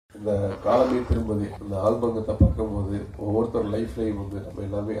இந்த காலமே திரும்புது இந்த ஆல்பங்கத்தை பார்க்கும்போது ஒவ்வொருத்தர் லைஃப்லையும் வந்து நம்ம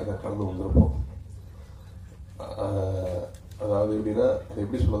எல்லாமே அதை கடந்து வந்திருப்போம். அதாவது எப்படின்னா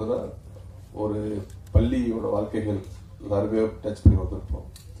எப்படி சொல்றதுன்னா, ஒரு பள்ளியோட வாழ்க்கைகள் எல்லாருமே டச் பண்ணி வந்திருப்போம்.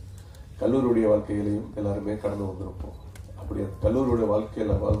 கல்லூரியுடைய வாழ்க்கைகளையும் எல்லாருமே கடந்து வந்திருப்போம். அப்படி அந்த கல்லூரியோட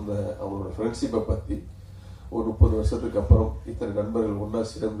வாழ்க்கையில வாழ்ந்த அவங்களோட ஃப்ரெண்ட்ஷிப்பை பற்றி ஒரு 30 வருஷத்துக்கு அப்புறம் இத்தனை நண்பர்கள் ஒன்றா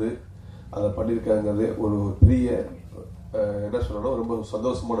சேர்ந்து அதை பண்ணியிருக்காங்கிறது ஒரு பெரிய என்ன சொல்லணும், ரொம்ப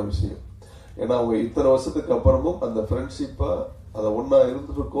சந்தோஷமான விஷயம். ஏன்னா அவங்க இத்தனை வருஷத்துக்கு அப்புறமும் அந்த ஃப்ரெண்ட்ஷிப்பா அதை ஒன்னா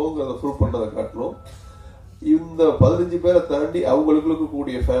இருந்துருக்கோங்கிறத ப்ரூவ் பண்ணதை காட்டணும். இந்த 15 பேரை தாண்டி அவங்களுக்கு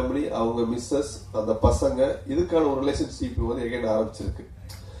கூடிய ஃபேமிலி, அவங்க மிஸ்ஸஸ், அந்த பசங்க, இதுக்கான ஒரு ரிலேஷன்ஷிப் வந்து எகைன் ஆரம்பிச்சிருக்கு.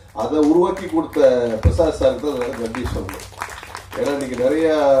 அதை உருவாக்கி கொடுத்த பிரசாத் சாருக்கு தான் நன்றி சொல்லணும். ஏன்னா இன்னைக்கு நிறைய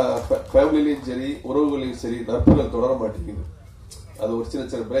ஃபேமிலிலையும் சரி உறவுகளையும் சரி நட்புகள் தொடர மாட்டேங்குது. அது ஒரு சின்ன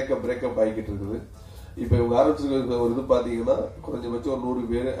சின்ன பிரேக்கப் ஆகிக்கிட்டு இருக்குது. இப்போ இவங்க ஆரம்பிச்சிருக்க ஒரு இது பார்த்தீங்கன்னா குறைஞ்சபட்சம் ஒரு 100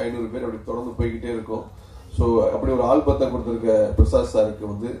 பேர் 500 பேர் அப்படி தொடர்ந்து போய்கிட்டே இருக்கும். ஸோ அப்படி ஒரு ஆல்பத்தை கொடுத்துருக்க பிரசாத் சாருக்கு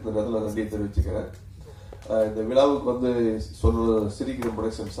வந்து இந்த நேரத்தில் நன்றியை தெரிவிச்சுக்கிறேன். இந்த விழாவுக்கு வந்து சிரிக்கிற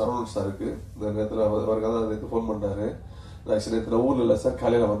ப்ரொடக்ஷன் சரவணன் சாருக்கு இந்த நேரத்தில் அவருக்காக தான் நேற்று ஃபோன் பண்ணாரு. நான் சில நேரத்தில் ஊரில் இல்லை சார்,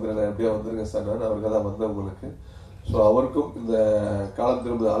 காலையில் வந்துடுறேன், எப்படியா வந்துருங்க சார், நான் அவருக்காக தான் வந்தேன் உங்களுக்கு. ஸோ அவருக்கும் இந்த காலம்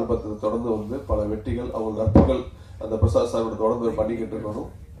திரும்ப ஆல்பத்தை தொடர்ந்து வந்து பல வெற்றிகள், அவங்க நட்புகள் அந்த பிரசாத் சாரோட தொடர்ந்து பண்ணிக்கிட்டு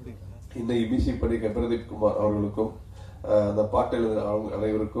இருக்கணும். இன்னைக்கு மியூசிக் பண்ணிக்க பிரதீப் குமார் அவர்களுக்கும் அந்த பாட்டு எழுதுகிற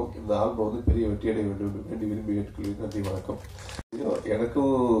அனைவருக்கும் இந்த ஆல்பம் வந்து பெரிய வெற்றி அடைய வேண்டி விரும்பி கேட்டுக்கொள்கிறேன். நன்றி, வணக்கம்.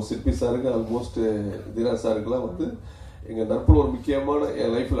 எனக்கும் சிற்பி சாருக்கு ஆல்மோஸ்ட் தினா சாருக்குலாம் வந்து எங்கள் நட்புல ஒரு முக்கியமான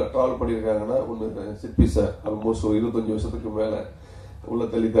என் லைஃப்பில் ட்ராவல் பண்ணியிருக்காங்கன்னா ஒன்று சிற்பி சார். ஆல்மோஸ்ட் ஒரு 25 வருஷத்துக்கு மேலே உள்ள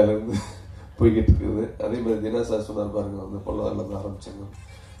தலித்தாலேருந்து போய்கிட்டு இருக்குது. அதே மாதிரி தினா சார் சொன்னார் பாருங்க, வந்து பொருளாதாரில் ஆரம்பிச்சாங்க.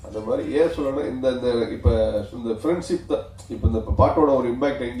 அந்த மாதிரி ஏன் சொல்லணும், இந்த இப்போ இந்த ஃப்ரெண்ட்ஷிப் தான் இப்போ இந்த பாட்டோட ஒரு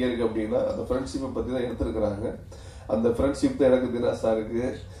இம்பாக்ட் எங்கே இருக்குது அப்படின்னா அந்த ஃப்ரெண்ட்ஷிப்பை பற்றி தான் எடுத்துருக்குறாங்க. அந்த ஃப்ரெண்ட்ஷிப் தான் எனக்கு தினா சாருக்கு,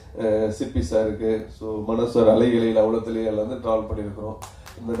 சிற்பி சாருக்கு, ஸோ மனசார் அலைகளில் அவ்வளோத்திலேயே வந்து ட்ராவல் பண்ணியிருக்கிறோம்.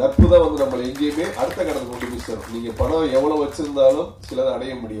 இந்த நட்பு தான் வந்து நம்மளை எங்கேயுமே அடுத்த கடத்துக்கு கொண்டு போய் சேரும். நீங்கள் பணம் எவ்வளோ வச்சிருந்தாலும் சிலதை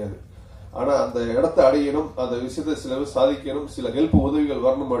அடைய முடியாது. ஆனால் அந்த இடத்த அடையணும், அந்த விஷயத்தை சில சாதிக்கணும், சில ஹெல்ப் உதவிகள்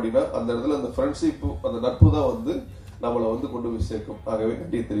வரணும் அப்படின்னா அந்த இடத்துல அந்த ஃப்ரெண்ட்ஷிப், அந்த நட்பு தான் வந்து நம்மளை வந்து கொண்டு போய் சேர்க்கும். ஆகவே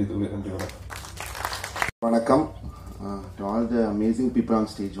நன்றி தெரிவித்துள்ளேன். நன்றி, வணக்கம். வணக்கம் to all the amazing people on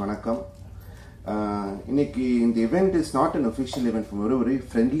stage. வணக்கம். இன்னைக்கு இந்த event is not an official event, ஒரு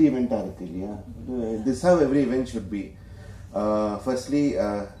ஃப்ரெண்ட்லி இவெண்ட்டாக இருக்கு இல்லையா? This how every event should be. Firstly,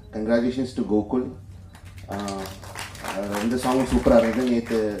 congratulations to Gokul. இந்த சாங் சூப்பராக இருக்குது.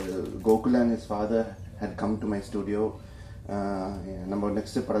 நேற்று Gokul and his father had come to my studio. நம்ம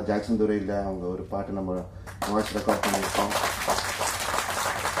நெக்ஸ்ட் படம் ஜாக்சன் துரையில் அவங்க ஒரு பாட்டு நம்ம வாய்ஸ் ரெக்கார்ட் பண்ணியிருக்கோம்.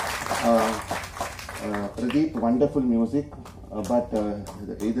 பிரதீப் வண்டர்ஃபுல் மியூசிக், பட்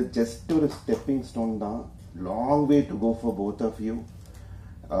இது ஜஸ்ட் ஒரு ஸ்டெப்பிங் ஸ்டோன் தான். Long way to go for both of you.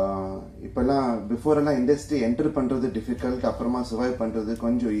 இப்போல்லாம் பிஃபோரெல்லாம் இண்டஸ்ட்ரி என்டர் பண்ணுறது டிஃபிகல்ட், அப்புறமா சர்வைவ் பண்ணுறது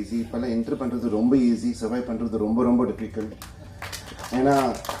கொஞ்சம் ஈஸி. இப்போல்லாம் என்டர் பண்ணுறது ரொம்ப ஈஸி, சர்வைவ் பண்ணுறது ரொம்ப ரொம்ப டிஃபிகல்ட். ஏன்னா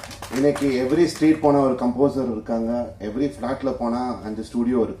இன்னைக்கு எவ்ரி ஸ்ட்ரீட் போனால் ஒரு கம்போசர் இருக்காங்க, எவ்ரி ஃப்ளாட்டில் போனால் அந்த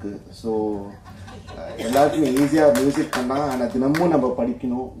ஸ்டூடியோ இருக்குது. ஸோ எல்லாருக்குமே ஈஸியாக மியூசிக் பண்ணால், ஆனால் தினமும் நம்ம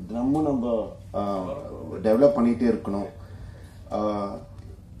படிக்கணும், தினமும் நம்ம டெவலப் பண்ணிகிட்டே இருக்கணும்.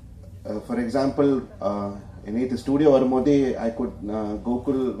 ஃபார் எக்ஸாம்பிள், நேற்று ஸ்டூடியோ வரும்போதே I could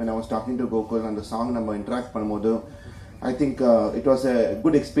Gokul, when I was talking to Gokul அந்த சாங் நம்ம இன்ட்ராக்ட் பண்ணும்போது I think it was a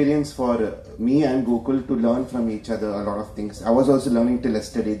good experience for me and Gokul to learn from each other a lot of things. I was also learning till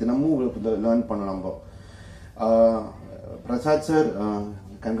yesterday. Dinammu learn pannam. Prasad sir,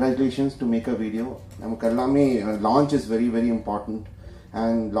 congratulations to make a video. Namakku ellame launch is very very important,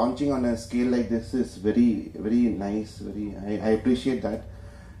 and launching on a scale like this is very very nice. I appreciate that.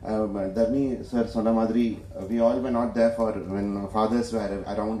 Dharmi sir sonna madri, we all were not there for when fathers were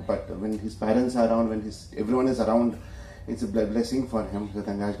around, but when his parents are around, when everyone is around, it's a blessing for him. So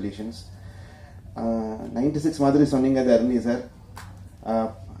congratulations. 96 மாதிரி சொன்னீங்க தர்மி sir.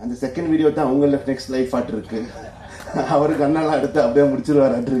 அந்த second video தான் உங்கள next life add இருக்கு. அவருக்கு அண்ணாலாம் எடுத்து அப்படியே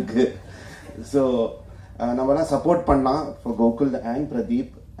முடிச்சிருவாராட்டு இருக்கு. ஸோ நம்மளாம் சப்போர்ட் பண்ணலாம் for Gokul and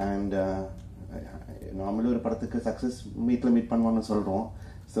Pradeep. And normally ஒரு படத்துக்கு சக்ஸஸ் மீட்டில் மீட் பண்ணுவோம்னு சொல்கிறோம்.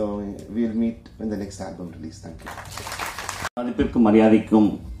 So we'll meet in the next album release. Thank you. மதிப்பிற்கும்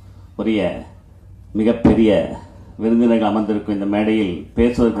மரியாதைக்கும் உரிய மிகப்பெரிய விருந்தினர்கள் அமர்ந்திருக்கும் இந்த மேடையில்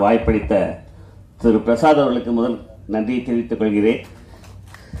பேசுவதற்கு வாய்ப்பளித்த திரு பிரசாத் அவர்களுக்கு முதல் நன்றியை தெரிவித்துக் கொள்கிறேன்.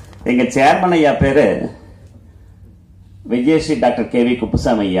 எங்கள் சேர்மன் ஐயா பேர் விஜயஸ்ரீ டாக்டர் KV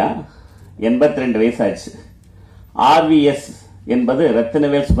குப்புசாமி ஐயா. 82 வயசாச்சு. RVS என்பது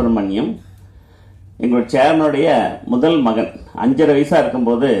ரத்தினவேல் சுப்பிரமணியம். எங்களுடைய சேர்மனுடைய முதல் மகன் 5.5 வயசாக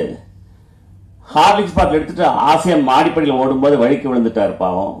இருக்கும்போது ஹார்லிக்ஸ் பாட்டில் எடுத்துட்டு ஆசையாக மாடிப்படியில் ஓடும்போது வழிக்கு விழுந்துட்டார்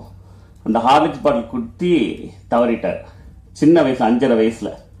பாவம். அந்த ஹார்லிக்ஸ் பாட்டில் குத்தி தவறிட்டார் சின்ன வயசு 5.5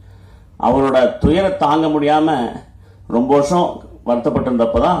 வயசில். அவரோட துயரை தாங்க முடியாமல் ரொம்ப வருஷம்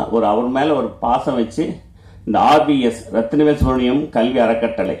வருத்தப்பட்டிருந்தப்போ தான் அவர் மேலே ஒரு பாசம் வச்சு இந்த RBS ரத்தினவேல் சுப்ரமணியம் கல்வி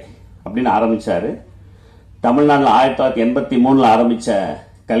அறக்கட்டளை அப்படின்னு ஆரம்பித்தார். தமிழ்நாட்டில் 1983 ஆரம்பித்த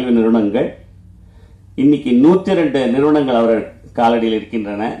கல்வி நிறுவனங்கள் இன்னைக்கு 102 நிறுவனங்கள் அவர் காலடியில்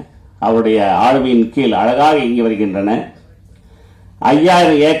இருக்கின்றன. அவருடைய ஆளுமையின் கீழ் அழகாக இயங்கி வருகின்றன.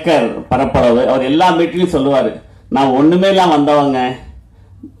 5000 ஏக்கர் பரப்பளவு. அவர் எல்லா மீட்டிலையும் சொல்லுவார், நான் ஒன்றுமே இல்லாமல் வந்தவங்க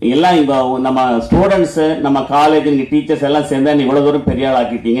எல்லாம் இப்போ நம்ம ஸ்டூடெண்ட்ஸு நம்ம காலேஜ் டீச்சர்ஸ் எல்லாம் சேர்ந்தா நீ இவ்வளோ தூரம் பெரிய ஆள்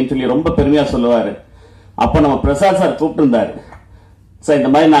ஆக்கிட்டீங்கன்னு சொல்லி ரொம்ப பெருமையாக சொல்லுவார். அப்போ நம்ம பிரசாத் சார் கூப்பிட்டுருந்தார், சார் இந்த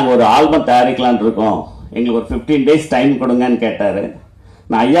மாதிரி நாங்கள் ஒரு ஆல்பம் தயாரிக்கலான் இருக்கோம், எங்களுக்கு ஒரு 15 days டைம் கொடுங்கன்னு கேட்டார்.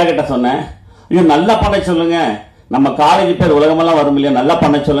 நான் ஐயா கிட்ட சொன்னேன், ஐயோ நல்லா பண்ண சொல்லுங்க, நம்ம காலேஜ் பேர் உலகமெல்லாம் வரும் இல்லையா, நல்லா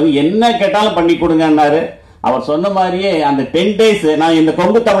பண்ண சொல்லுங்க, என்ன கேட்டாலும் பண்ணி கொடுங்கன்னாரு. அவர் சொன்ன மாதிரியே அந்த 10 days நான் இந்த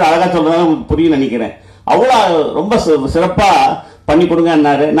கொங்கு தமிழ் அழகா சொல்றதுனால உங்களுக்கு புரியும் நினைக்கிறேன், அவ்வளோ ரொம்ப சிறப்பாக பண்ணி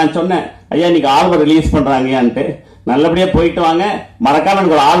கொடுங்கன்னாரு. நான் சொன்னேன், ஐயா இன்னைக்கு ஆல்பம் ரிலீஸ் பண்றாங்கன்ட்டு, நல்லபடியா போயிட்டு வாங்க, மறக்காம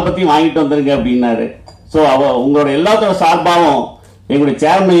எனக்கு ஒரு ஆல்பத்தையும் வாங்கிட்டு வந்துருங்க அப்படின்னாரு. ஸோ உங்களோட எல்லாத்தோட சார்பாகவும் எங்களுடைய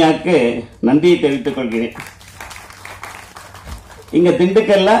சேர்மன் ஐயாவுக்கு நன்றியை தெரிவித்துக் கொள்கிறேன். இங்க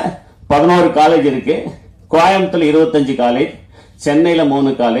திண்டுக்கல்ல 11 காலேஜ் இருக்கு, கோயம்புத்தூர் 25 காலேஜ், சென்னையில்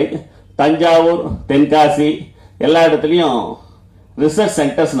 3 காலேஜ், தஞ்சாவூர், தென்காசி எல்லா இடத்துலையும் ரிசர்ச்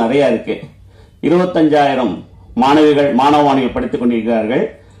சென்டர்ஸ் நிறைய இருக்கு. 25,000 மாணவர்கள் படித்துக் கொண்டிருக்கிறார்கள்,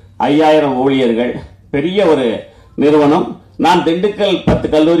 5,000 ஊழியர்கள், பெரிய ஒரு நிறுவனம். நான் திண்டுக்கல் 10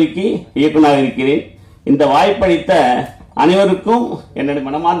 கல்லூரிக்கு இயக்குநராக இருக்கிறேன். இந்த வாய்ப்பளித்த அனைவருக்கும் என்னுடைய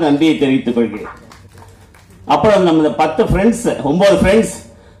மனமார்ந்த நன்றியை தெரிவித்துக் கொள்கிறேன். அப்புறம் நம்ம 10 ஃப்ரெண்ட்ஸ் 9 ஃப்ரெண்ட்ஸ்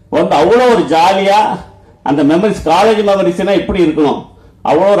வந்து அவ்வளோ ஒரு ஜாலியா அந்த மெமரிஸ், காலேஜ் மெமரிஸ்னா இப்படி இருக்கணும்,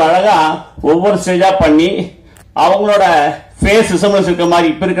 அவ்வளோ ஒரு அழகா ஒவ்வொரு ஸ்டேஜா பண்ணி அவங்களோட ஃபேஸ் ரிசம்பளன்ஸ் இருக்கிற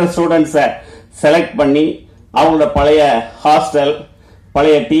மாதிரி இப்ப இருக்கிற ஸ்டூடெண்ட்ஸை செலக்ட் பண்ணி அவங்களோட பழைய ஹாஸ்டல்,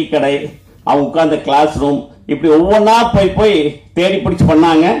 பழைய டீ கடை, அவங்க உட்கார்ந்த கிளாஸ் ரூம், இப்படி ஒவ்வொன்றா போய் தேடி பிடிச்சி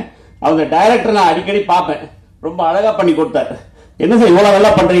பண்ணாங்க. அவங்க டைரக்டர் நான் அடிக்கடி பார்ப்பேன், ரொம்ப அழகா பண்ணி கொடுத்தாரு. என்ன சார் இவ்வளவு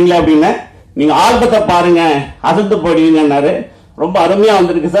நல்லா பண்றீங்களே அப்படின்னு, நீங்க ஆல்பத்தை பாருங்க அசந்து போடுவீங்கன்னாரு. ரொம்ப அருமையா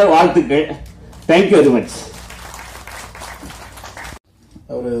வந்திருக்கு சார், வாழ்த்துக்கள். Thank you very much.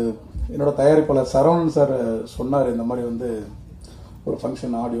 அவர் என்னோட தயாரிப்பாளர் சரவணன் சார் சொன்னார், இந்த மாதிரி வந்து ஒரு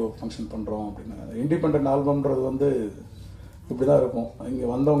ஃபங்க்ஷன், ஆடியோ ஃபங்க்ஷன் பண்ணுறோம் அப்படின்னு. இண்டிபெண்ட் ஆல்பம்ன்றது வந்து இப்படி தான் இருக்கும். இங்கே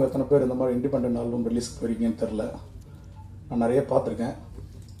வந்தவங்க எத்தனை பேர் இந்த மாதிரி இண்டிபெண்ட் ஆல்பம் ரிலீஸ்க்கு வரீங்கன்னு தெரில, நான் நிறைய பார்த்துருக்கேன்.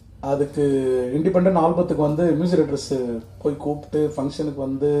 அதுக்கு இண்டிபெண்ட் ஆல்பத்துக்கு வந்து மியூசிக் டைரக்டர்ஸ் போய் கூப்பிட்டு ஃபங்க்ஷனுக்கு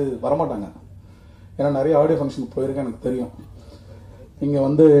வந்து வரமாட்டாங்க. ஏன்னா நிறைய ஆடியோ ஃபங்க்ஷனுக்கு போயிருக்கேன், எனக்கு தெரியும். இங்கே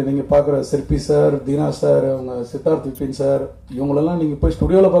வந்து நீங்கள் பார்க்குற சிற்பி சார், தீனா சார், அவங்க சித்தார்த் விபின் சார், இவங்களெல்லாம் நீங்கள் போய்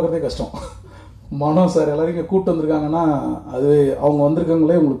ஸ்டுடியோவில் பார்க்குறதே கஷ்டம். மனோ சார் எல்லாரும் இங்கே கூப்பிட்டு வந்திருக்காங்கன்னா அது அவங்க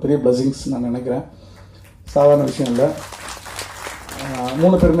வந்திருக்காங்களே உங்களுக்கு பெரிய பிளஸிங்ஸ் நான் நினைக்கிறேன். சாதாரண விஷயம் இல்லை.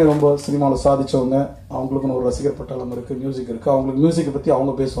 3 பேருமே ரொம்ப சினிமாவில் சாதிச்சவங்க. அவங்களுக்குன்னு ஒரு ரசிகர் பட்டாளம் இருக்குது, மியூசிக் இருக்குது. அவங்களுக்கு மியூசிக்கை பற்றி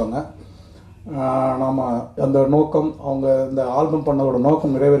அவங்க பேசுவாங்க. நாம் அந்த நோக்கம், அவங்க இந்த ஆல்பம் பண்ணதோட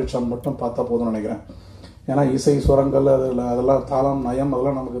நோக்கம் நிறைவேறிச்சான்னு மட்டும் பார்த்தா போதும்னு நினைக்கிறேன். ஏன்னா இசை, சுரங்கள், அதெல்லாம் தாளம், நயம்,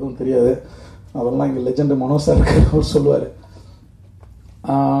 அதெல்லாம் நமக்கு எதுவும் தெரியாது. அதெல்லாம் இங்கே லெஜெண்ட் மனோ சார் இருக்காரு, அவர் சொல்லுவார்.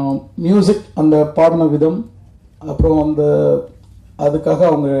 மியூசிக், அந்த பாடின விதம், அப்புறம் அந்த அதுக்காக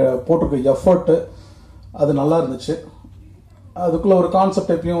அவங்க போட்டிருக்க எஃபர்ட்டு, அது நல்லா இருந்துச்சு. அதுக்குள்ள ஒரு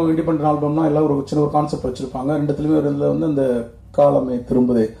கான்செப்ட், எப்பயும் இண்டிபெண்ட் ஆல்பம்னா எல்லாம் ஒரு சின்ன ஒரு கான்செப்ட் வச்சிருப்பாங்க. ரெண்டுத்துலையுமே வந்து அந்த காலமே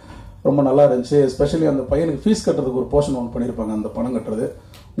திரும்புதே ரொம்ப நல்லா இருந்துச்சு. எஸ்பெஷலி அந்த பையனுக்கு ஃபீஸ் கட்டுறதுக்கு ஒரு போர்ஷன் ஒன்று பண்ணியிருப்பாங்க, அந்த பணம் கட்டுறது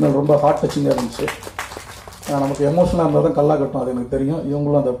இன்னும் ரொம்ப ஹார்ட் டச்சிங்காக இருந்துச்சு. நமக்கு எமோஷனலாக இருந்தால் தான் கல்லா கட்டும், அது எனக்கு தெரியும்.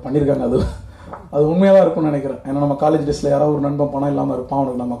 இவங்களும் அதை பண்ணியிருக்காங்க. அது உண்மையாக தான் இருக்கும்னு நினைக்கிறேன். ஏன்னா நம்ம காலேஜ் டேஸில் யாராவது ஒரு நண்பன் பணம் இல்லாமல் இருப்பான்,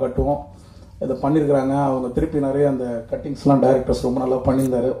 அவனுக்கு நம்ம கட்டுவோம். இதை பண்ணியிருக்கிறாங்க. அவங்க திருப்பி நிறைய அந்த கட்டிங்ஸ்லாம் டைரக்டர்ஸ் ரொம்ப நல்லா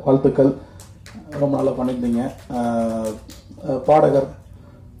பண்ணியிருந்தாரு. வாழ்த்துக்கள், ரொம்ப நல்லா பண்ணியிருந்தீங்க. பாடகர்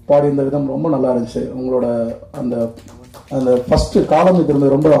பாடியிருந்த விதம் ரொம்ப நல்லா இருந்துச்சு. உங்களோட அந்த அந்த ஃபஸ்ட்டு காலம் இது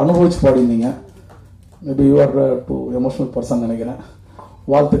இருந்தது, ரொம்ப அனுபவிச்சு பாடியிருந்தீங்க. Maybe you are two emotional person நினைக்கிறேன்.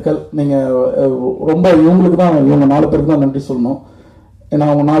 வாழ்த்துக்கள். நீங்கள் ரொம்ப இவங்களுக்கு தான், இவங்க 4 பேருக்கு தான் நன்றி சொல்லணும். ஏன்னா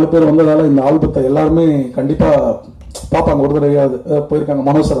அவங்க 4 பேர் வந்ததால இந்த ஆல்பத்தை எல்லாருமே கண்டிப்பாக பார்ப்பாங்க. ஒரு தடவையாவது போயிருக்காங்க.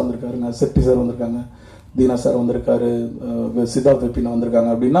 மனோ சார் வந்திருக்காருங்க, சிற்பி சார் வந்திருக்காங்க, தீனா சார் வந்திருக்காரு, சித்தார்த் விபின்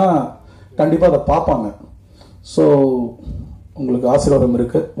வந்திருக்காங்க அப்படின்னா கண்டிப்பாக அதை பார்ப்பாங்க. ஸோ உங்களுக்கு ஆசீர்வாதம்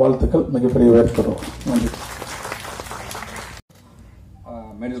இருக்கு. வாழ்த்துக்கள், மிகப்பெரிய வேறுபடும். நன்றி.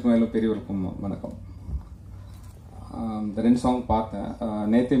 மேலும் பெரியவருக்கும் வணக்கம். இந்த 2 சாங் பார்த்தேன்.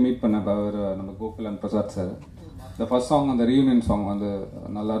 நேற்றே மீட் பண்ண அவர் நம்ம கோகுல் அண்ட் பிரசாத் சார். இந்த ஃபர்ஸ்ட் சாங், அந்த ரீயூனியன் சாங் வந்து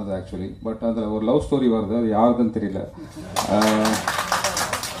நல்லா இருந்தது ஆக்சுவலி. பட் அதில் ஒரு லவ் ஸ்டோரி வருது, அது யாருக்குன்னு தெரியல.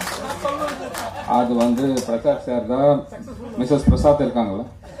 அது வந்து பிரசாத் சார் தான். மிஸ்ஸஸ் பிரசாத் இருக்காங்களா?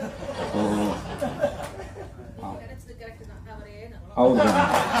 அவர்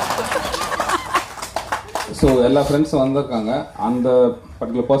ஸோ எல்லா ஃப்ரெண்ட்ஸும் வந்திருக்காங்க. அந்த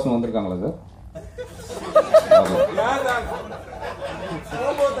பர்டிகுலர் பர்சன் வந்திருக்காங்களா sir?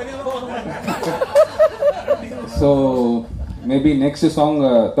 So maybe next song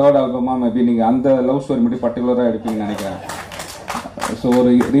third ஆல்பமா maybe நீங்கள் அந்த லவ் ஸ்டோரி மட்டும் பர்டிகுலராக எடுப்பீங்கன்னு நினைக்கிறேன். ஸோ ஒரு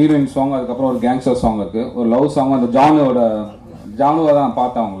ரீயூனியன் சாங், அதுக்கப்புறம் ஒரு கேங்ஸ்டர் சாங் இருக்குது, ஒரு லவ் சாங். அந்த ஜானுவை தான்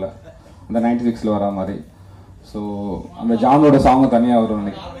பார்த்தேன் அவங்கள, அந்த 96ல் வர மாதிரி. ஸோ அந்த ஜானோட சாங்கும் தனியாக வரும்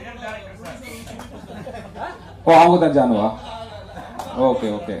நினைக்கிறேன். ஓ, அவங்க தான் ஜானுவா? Okay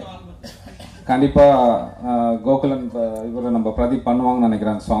okay. கண்டிப்பாக கோகுலன் இவரை நம்ம பிரதீப் பண்ணுவாங்கன்னு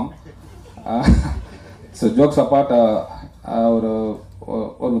நினைக்கிறேன் அந்த சாங். ஸோ ஜோக்ஸ் அப்பார்ட்,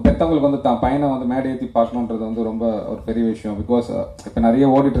 ஒரு பெற்றவங்களுக்கு வந்து தான் பையனை வந்து மேடை ஏற்றி பார்க்கணுன்றது வந்து ரொம்ப ஒரு பெரிய விஷயம். பிகாஸ் இப்போ நிறைய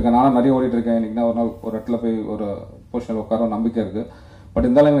ஓடிட்டுருக்கேன், நானும் நிறைய ஓடிட்டுருக்கேன். இன்றைக்கி தான் ஒரு நாள் ஒரு இடத்துல போய் ஒரு பொசிஷனில் உட்கார நம்பிக்கை இருக்குது. பட்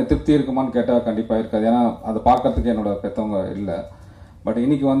இருந்தாலும் எனக்கு திருப்தி இருக்குமான்னு கேட்டால் கண்டிப்பாக இருக்காது. ஏன்னா அதை பார்க்கறதுக்கு என்னோட பெற்றவங்க இல்லை. பட்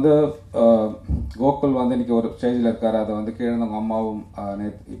இன்னைக்கு வந்து கோகுல் வந்து இன்னைக்கு ஒரு ஸ்டேஜில் இருக்காரு. அதை வந்து கீழே அவங்க அம்மாவும்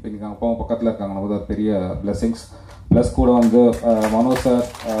இப்போ இன்னைக்கு அவங்க அப்பாவும் பக்கத்தில் இருக்காங்க. நமக்கு ஒரு பெரிய பிளெஸிங்ஸ். ப்ளஸ் கூட வந்து மனோஜ் சார்,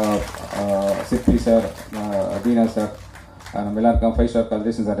 சிற்பி சார், தீனா சார், நம்ம எல்லாம் இருக்காங்க. 5 ஸ்டார்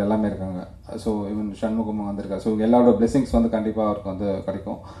கல்தேசன் சார் எல்லாமே இருக்காங்க. ஸோ ஈவன் சண்முகம் வந்திருக்காரு. ஸோ எல்லாரோட பிளெஸிங்ஸ் வந்து கண்டிப்பாக அவருக்கு வந்து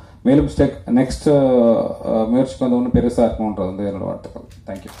கிடைக்கும். மேலும் நெக்ஸ்ட் முயற்சிக்கு வந்து ஒன்றும் பெருசாக இருக்கணுன்றது வந்து என்னோட வாழ்த்துக்கள்.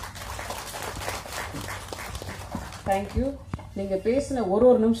 தேங்க்யூ. தேங்க்யூ. நீங்க பேசின ஒரு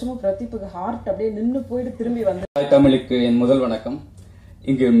நிமிஷமும் பிரதீப்புக்கு ஹார்ட் அப்படியே நின்று போயிட்டு திரும்பி வந்து. தமிழுக்கு என் முதல் வணக்கம்.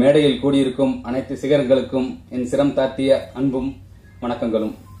 இங்கு மேடையில் கூடியிருக்கும் அனைத்து சிகரங்களுக்கும் என் சிரம் தாத்திய அன்பும்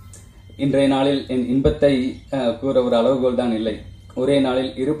வணக்கங்களும். இன்றைய நாளில் என் இன்பத்தை கூற ஒரு அளவுகோல் தான் இல்லை. ஒரே நாளில்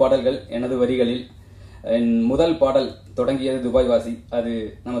 2 பாடல்கள் எனது வரிகளில். என் முதல் பாடல் தொடங்கியது துபாய் வாசி. அது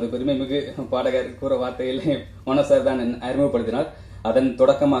நமது பெருமை மிகு பாடகர் கூற வார்த்தையில் மனோ சார் தான் அறிமுகப்படுத்தினார். அதன்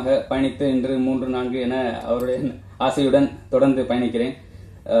தொடக்கமாக பயணித்து இன்று 3, 4 என அவருடைய ஆசையுடன் தொடர்ந்து பயணிக்கிறேன்.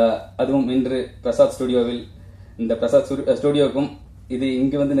 அதுவும் இன்று பிரசாத் ஸ்டுடியோவில். இந்த பிரசாத் ஸ்டுடியோவுக்கும் இது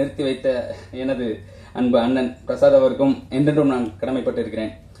இங்கு வந்து நிறுத்தி வைத்த எனது அன்பு அண்ணன் பிரசாத் அவருக்கும் என்றென்றும் நான்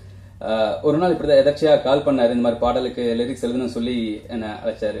கடமைப்பட்டிருக்கிறேன். ஒரு நாள் இப்படி எதாச்சியாக கால் பண்ணாரு, இந்த மாதிரி பாடலுக்கு லிரிக்ஸ் எழுதணும்னு சொல்லி என்னை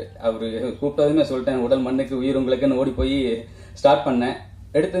அழைச்சாரு. அவரு கூப்பிட்டதுமே சொல்லிட்டேன், உடல் மண்ணுக்கு உயிர் உங்களுக்குன்னு ஓடி போய் ஸ்டார்ட் பண்ணேன்.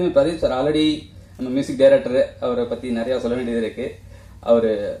 எடுத்ததுமே பிரதீப் சார் ஆல்ரெடி நம்ம மியூசிக் டைரக்டர், அவரை பத்தி நிறைய சொல்ல வேண்டியது இருக்கு. அவர்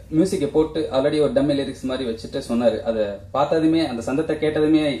மியூசிக்கை போட்டு ஆல்ரெடி ஒரு டம்மி லிரிக்ஸ் மாதிரி வச்சுட்டு சொன்னார். அதை பார்த்ததுமே, அந்த சந்தத்தை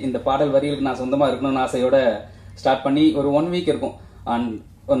கேட்டதுமே இந்த பாடல் வரிகளுக்கு நான் சொந்தமாக இருக்கணும்னு ஆசையோட ஸ்டார்ட் பண்ணி ஒரு 1 வீக் இருக்கும். அண்ட்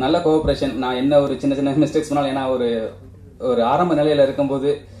ஒரு நல்ல கோஆபரேஷன். நான் என்ன ஒரு சின்ன சின்ன மிஸ்டேக்ஸ் பண்ணாலும், ஏன்னா ஒரு ஆரம்ப நிலையில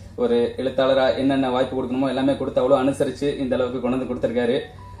இருக்கும்போது ஒரு எழுத்தாளராக என்னென்ன வாய்ப்பு கொடுக்கணுமோ எல்லாமே கொடுத்து அவ்வளோ அனுசரித்து இந்த அளவுக்கு கொண்டு வந்து கொடுத்துருக்காரு.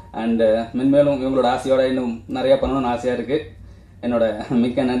 அண்ட் மென்மேலும் இவங்களோட ஆசையோட இன்னும் நிறையா பண்ணணும்னு ஆசையாக இருக்குது. என்னோட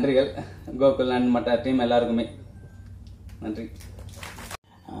மிக்க நன்றிகள் கோகுல் அண்ட் மற்ற டீம் எல்லாருக்குமே நன்றி.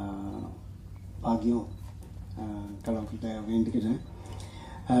 பாக்கியம் கடவுள்கிட்ட வேண்டிக்கிறேன்.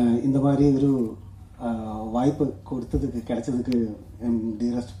 இந்த மாதிரி ஒரு வாய்ப்பு கொடுத்ததுக்கு கிடைச்சதுக்கு என்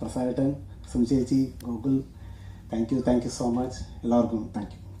dearest Prasadan, சும்சேச்சி, Gokul, thank you so much. எல்லாருக்கும்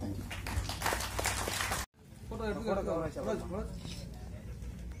தேங்க்யூ.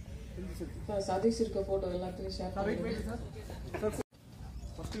 சதீஷ் இருக்க போட்டோ எல்லாத்தையும் ஷேர்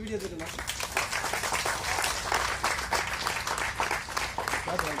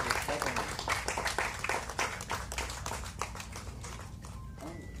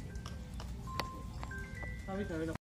பண்ணுங்க.